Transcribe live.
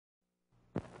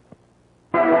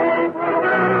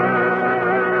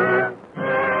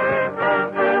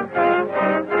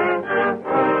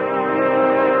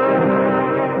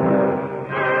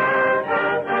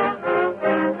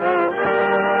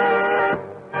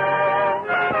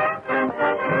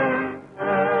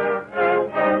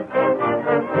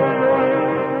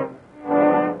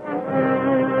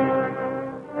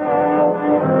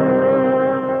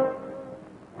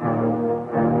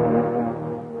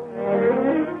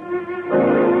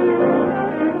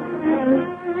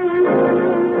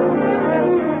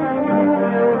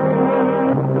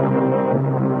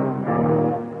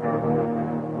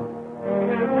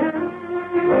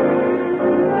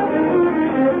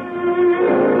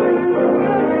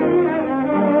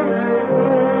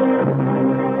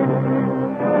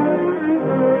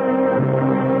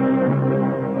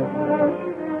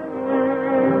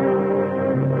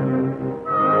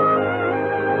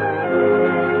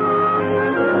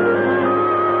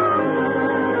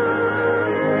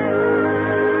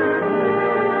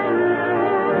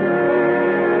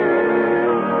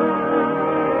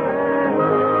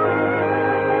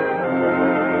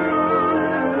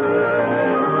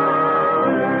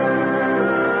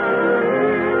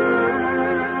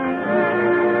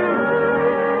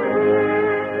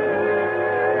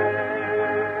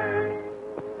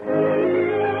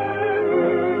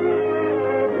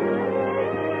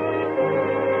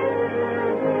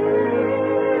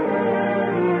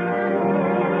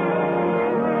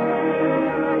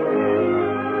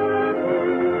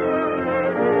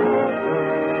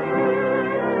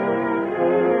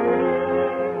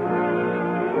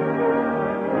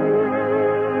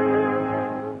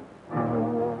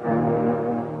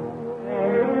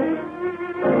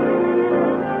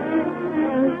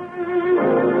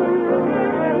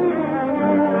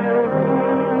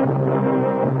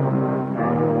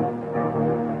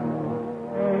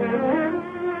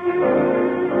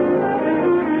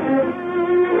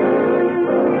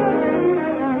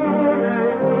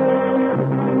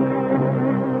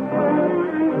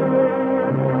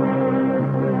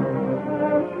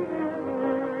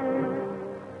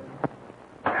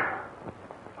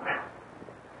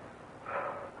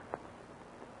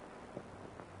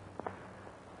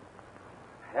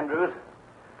Andrews.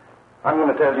 I'm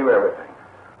going to tell you everything.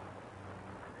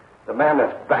 The man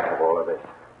that's back of all of this.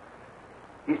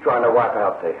 He's trying to wipe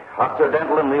out the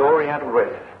Occidental and the Oriental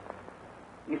races.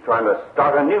 He's trying to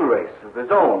start a new race of his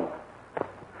own.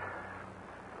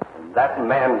 And that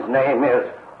man's name is...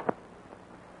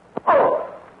 Oh!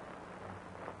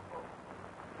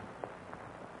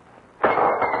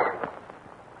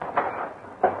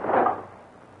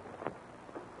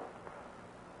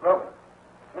 Grogan.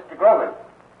 Mr. Grogan.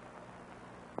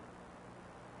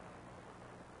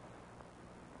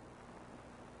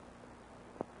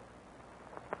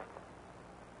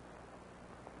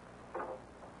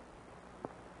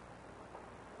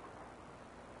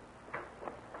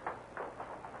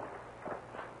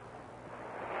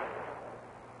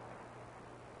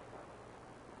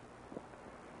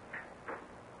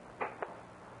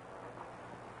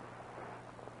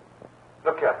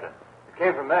 Look, Captain. It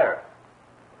came from there.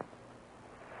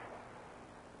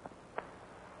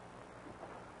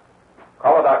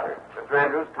 Call the doctor. Mr.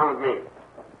 Andrews, come with me.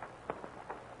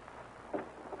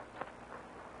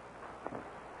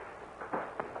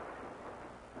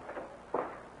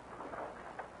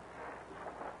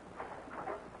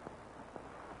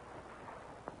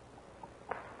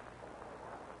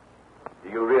 Do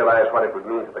you realize what it would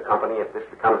mean to the company if this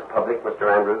becomes public,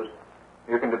 Mr. Andrews?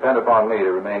 You can depend upon me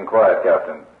to remain quiet,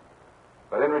 Captain.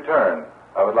 But in return,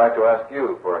 I would like to ask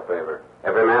you for a favor.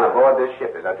 Every man aboard this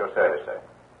ship is at your service, sir.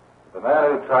 The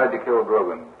man who tried to kill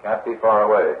Grogan can't be far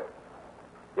away.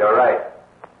 You're right.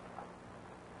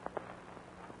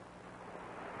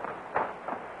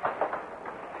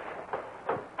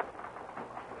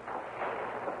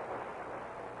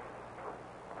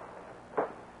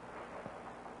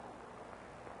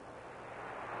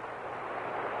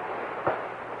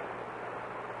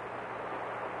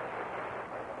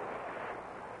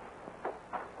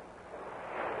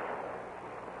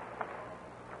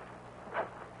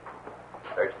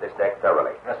 Search this deck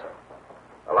thoroughly. Yes, sir.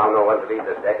 Allow no one to leave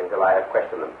this deck until I have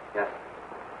questioned them. Yes.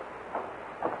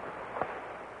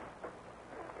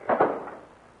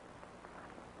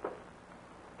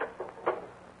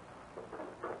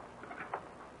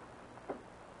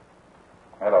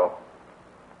 Hello.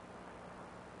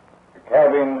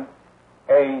 Cabin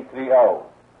A30,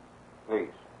 please.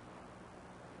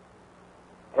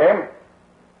 Tim?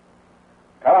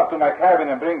 Come up to my cabin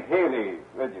and bring Healy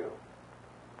with you.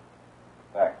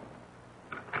 Thanks.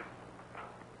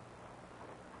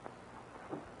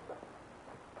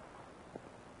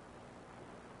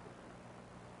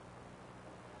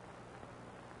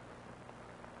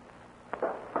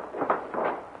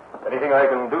 Anything I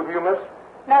can do for you, miss?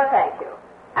 No, thank you.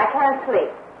 I can't sleep.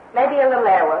 Maybe a little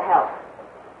air will help.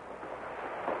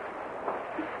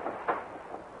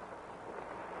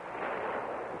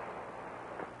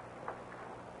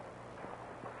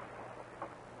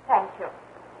 Thank you.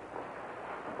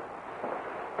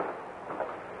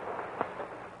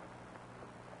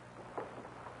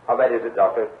 How bad is it,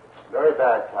 Doctor? Very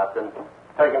bad, Captain.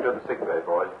 Take him to the sick bay,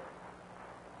 boys.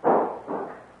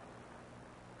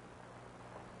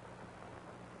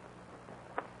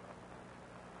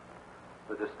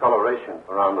 The discoloration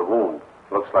around the wound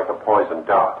looks like a poison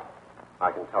dart.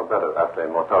 I can tell better after a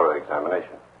more thorough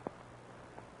examination.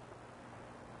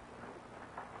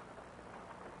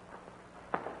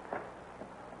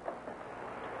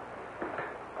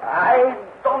 I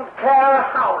don't care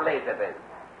how late it is.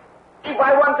 If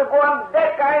I want to go on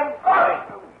deck, I'm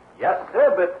going. Yes,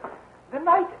 sir, but the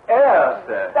night air,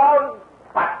 sir. Don't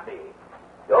pat me.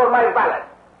 You're my valet,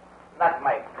 not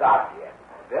my guardian.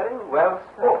 Very well,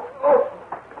 sir. Oh.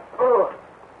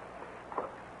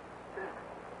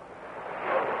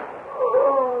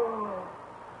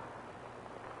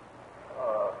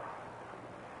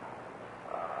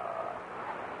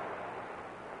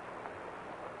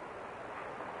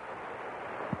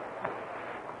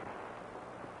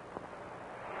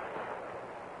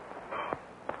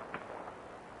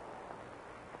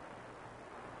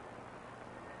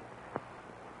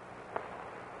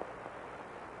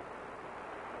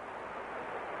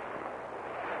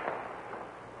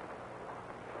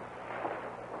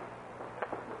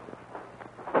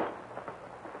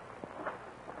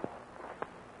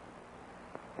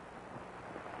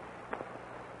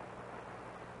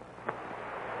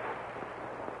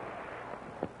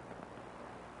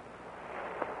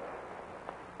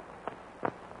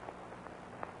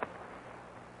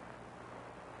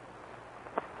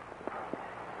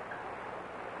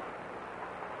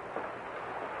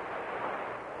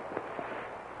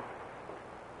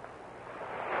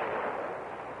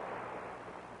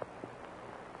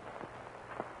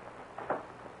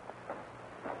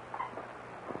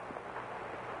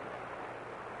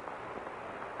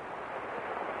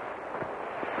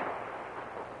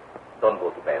 go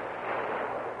to bed.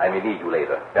 I may need you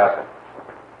later. Yes, sir.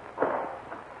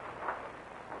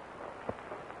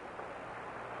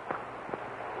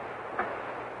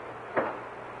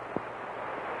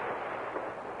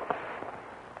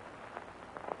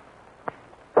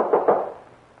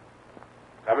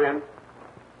 Come in.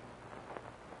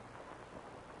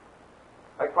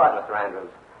 Beg pardon, Mr. Andrews.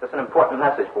 This is an important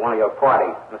message for one of your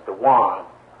party, Mr. Wong.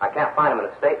 I can't find him in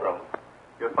his stateroom.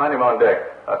 You'll find him on deck,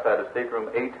 outside of stateroom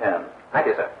A10. Thank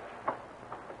you, sir.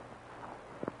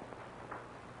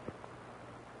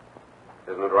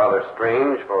 Isn't it rather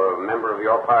strange for a member of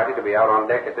your party to be out on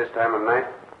deck at this time of night?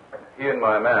 He and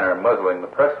my man are muzzling the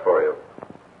press for you.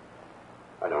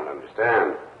 I don't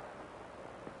understand.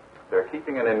 They're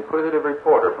keeping an inquisitive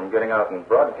reporter from getting out and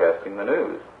broadcasting the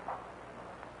news.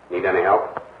 Need any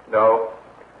help? No.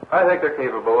 I think they're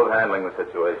capable of handling the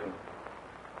situation.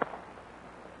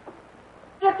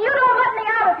 If you don't let me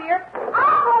out of here,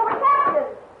 I'll go with Captain.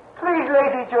 Please,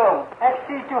 Lady Jones,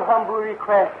 accede to humble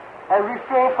request and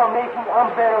refrain from making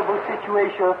unbearable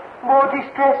situation more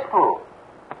distressful.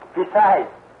 Besides,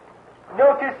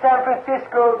 notice San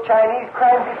Francisco Chinese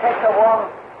crime detective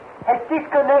Wong has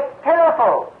disconnected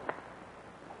telephone.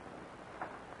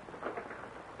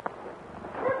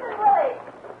 Listen, Willie.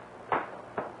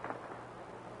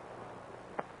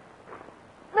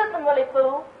 Listen, Willie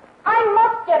Foo. I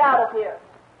must get out of here.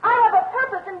 I have a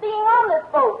purpose in being on this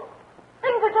boat.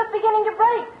 Things are just beginning to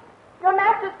break. Your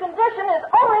master's condition is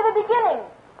only the beginning.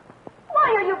 Why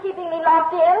are you keeping me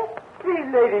locked in? Please,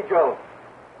 Lady Jones.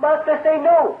 Master say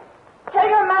no. Tell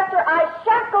your master I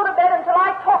shan't go to bed until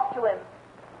I talk to him.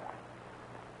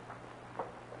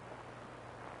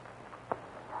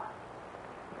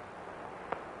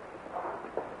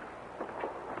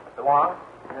 Mr. Wong?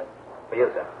 For you,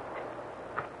 sir.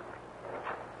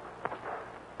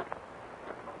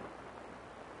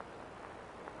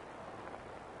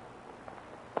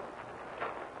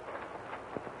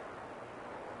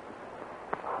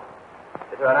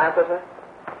 Is there an answer, sir?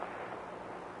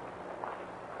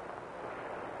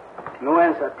 No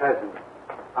answer at present.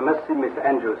 I must see Miss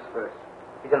Andrews first.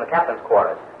 He's in the captain's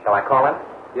quarters. Shall I call him?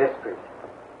 Yes, please.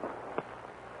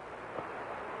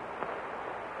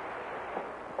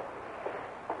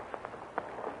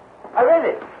 I read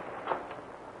it.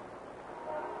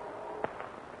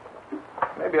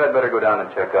 Maybe I'd better go down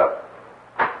and check up.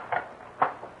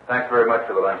 Thanks very much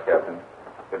for the lunch, Captain.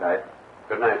 Good night.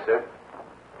 Good night, sir.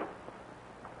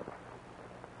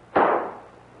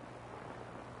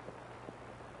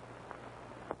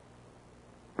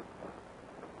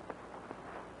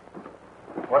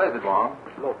 What is it, Wong?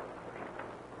 Look.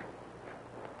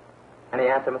 Any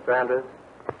answer, Mr. Andrews?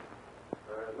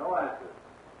 There's no answer.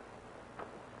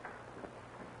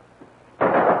 You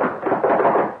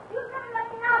shouldn't let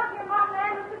me out of here, Martin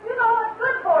Andrews, because you know what's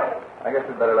good for you. I guess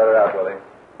we'd better let her out, Willie.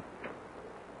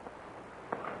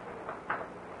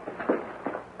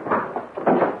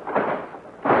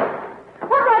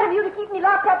 What right have you to keep me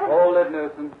locked up in... Hold it,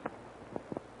 nuisance.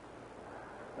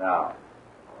 Now,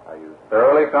 are you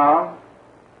thoroughly calm?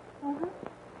 Mm-hmm.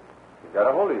 You've got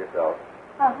a hold of yourself.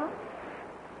 Uh-huh.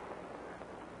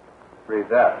 Read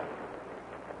that.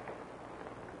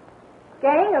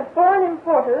 Gang of foreign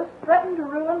importers threaten to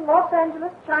ruin Los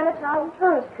Angeles Chinatown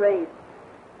tourist trade.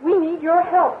 We need your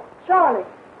help. Charlie.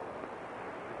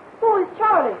 Who is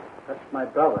Charlie? That's my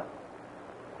brother.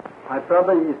 My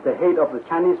brother is the head of the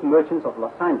Chinese merchants of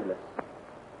Los Angeles.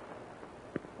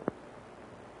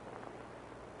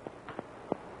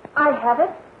 I have it.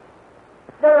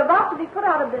 They're about to be put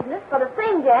out of business by the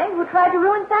same gang who tried to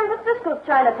ruin San Francisco's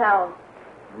Chinatown.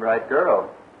 Right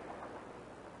girl.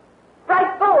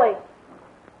 Right, boy.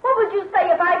 What would you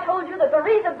say if I told you that the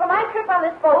reason for my trip on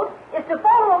this boat is to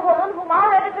follow a woman whom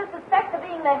our editor suspects of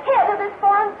being the head of this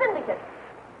foreign syndicate?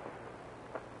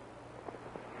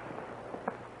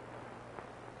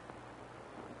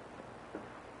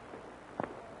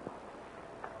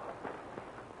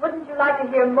 Wouldn't you like to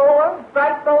hear more,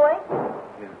 bright boy?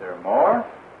 Is there more?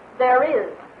 There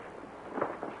is.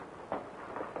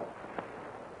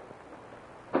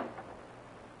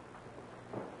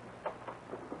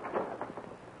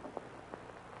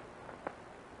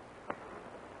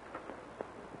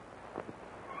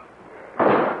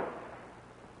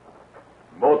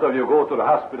 Both of you go to the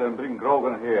hospital and bring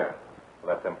Grogan here.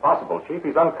 Well, that's impossible, Chief.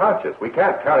 He's unconscious. We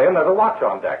can't carry him. There's a watch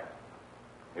on deck.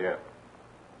 Here.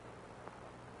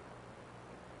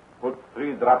 Put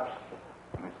 3 drops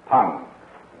on his tongue,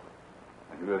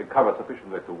 and he will recover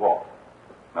sufficiently to walk.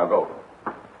 Now go.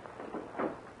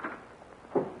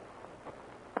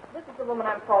 This is the woman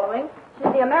I'm following.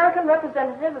 She's the American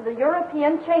representative of the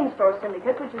European chain store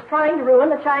syndicate, which is trying to ruin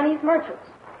the Chinese merchants.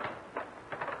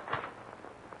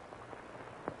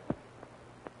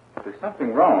 There's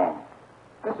something wrong.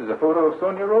 This is a photo of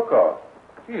Sonya Rokoff.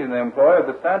 She's in the employ of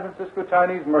the San Francisco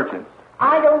Chinese merchants.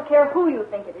 I don't care who you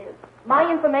think it is.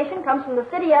 My information comes from the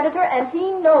city editor, and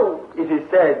he knows. It is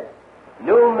said,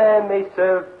 no man may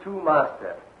serve two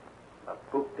masters. A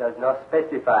book does not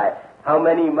specify how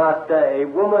many masters a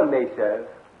woman may serve.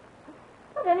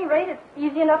 At any rate, it's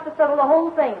easy enough to settle the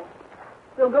whole thing.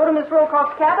 We'll go to Miss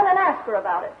Rokoff's cabin and ask her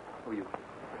about it. Oh, you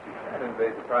can't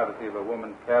invade the privacy of a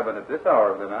woman's cabin at this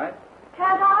hour of the night.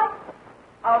 Can't I?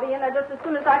 I'll be in there just as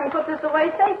soon as I can put this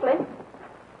away safely.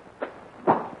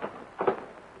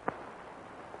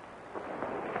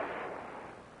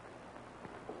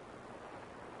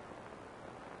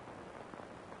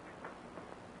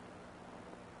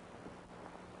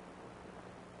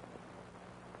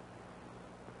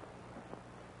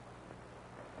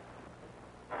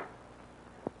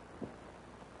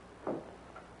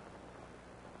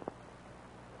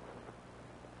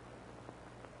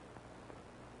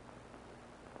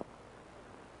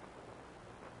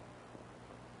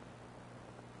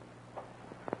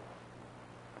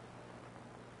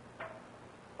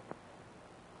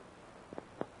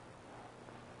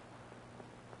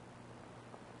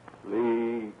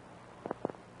 Sleep.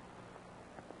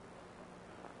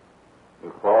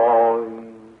 You're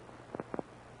falling,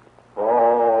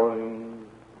 falling,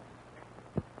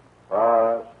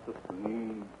 fast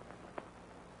asleep.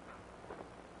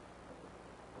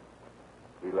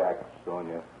 Relax,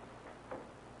 Sonya.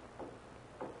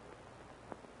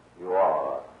 You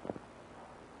are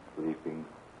sleeping.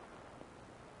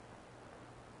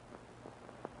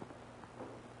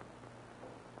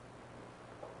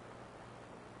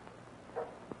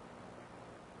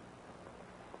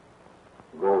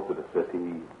 Go to the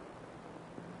city.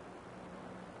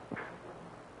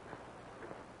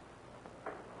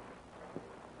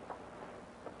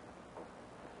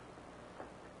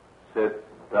 Sit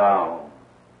down.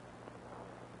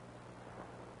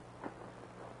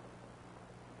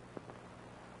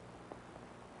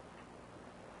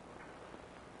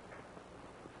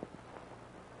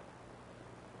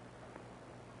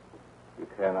 You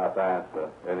cannot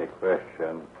answer any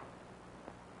question.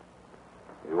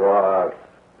 You are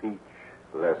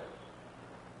speechless.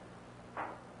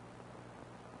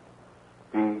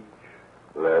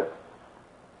 Speechless.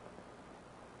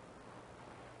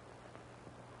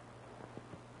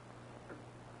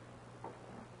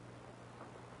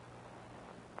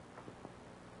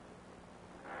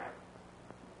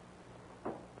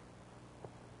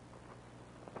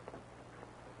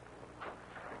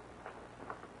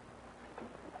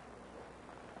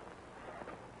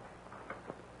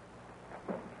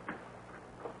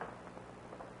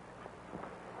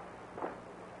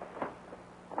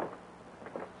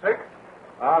 Sick?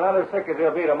 Not as sick as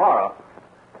he'll be tomorrow.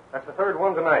 That's the third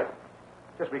one tonight.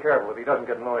 Just be careful if he doesn't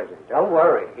get noisy. Don't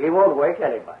worry. He won't wake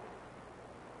anybody.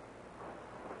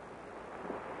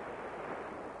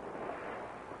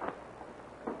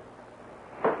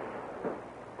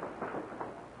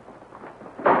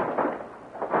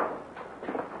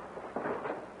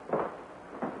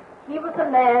 He was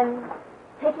a man,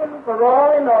 take him for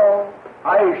all in all.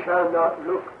 I shall not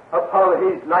look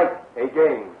upon his like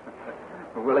again.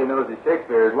 Willie knows his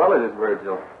Shakespeare as well as his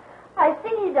Virgil. I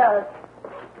see he does.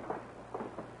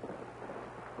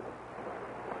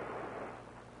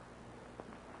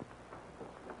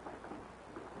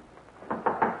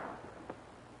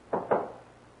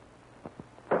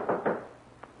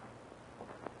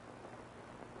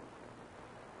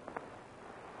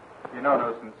 You know,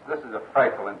 Nuisance, this is a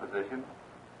frightful imposition.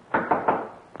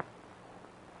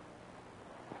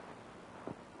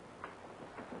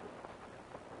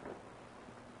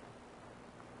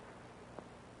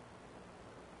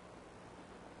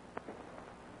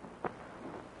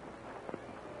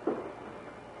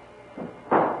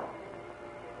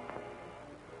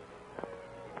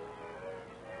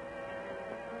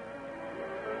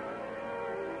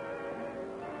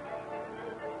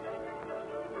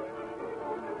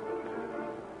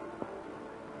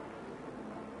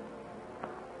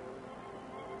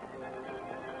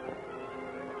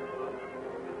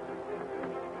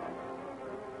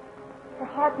 Her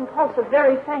heart and pulse are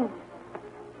very faint.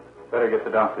 Better get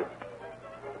the doctor.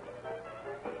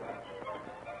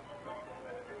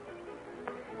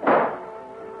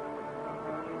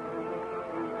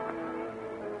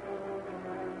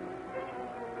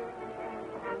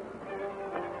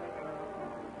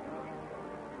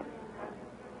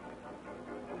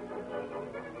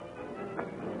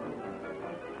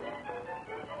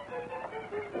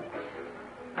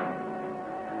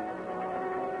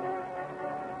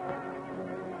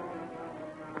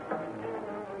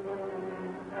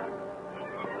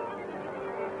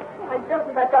 Why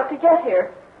doesn't that doctor get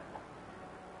here?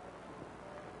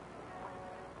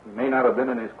 He may not have been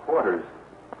in his quarters.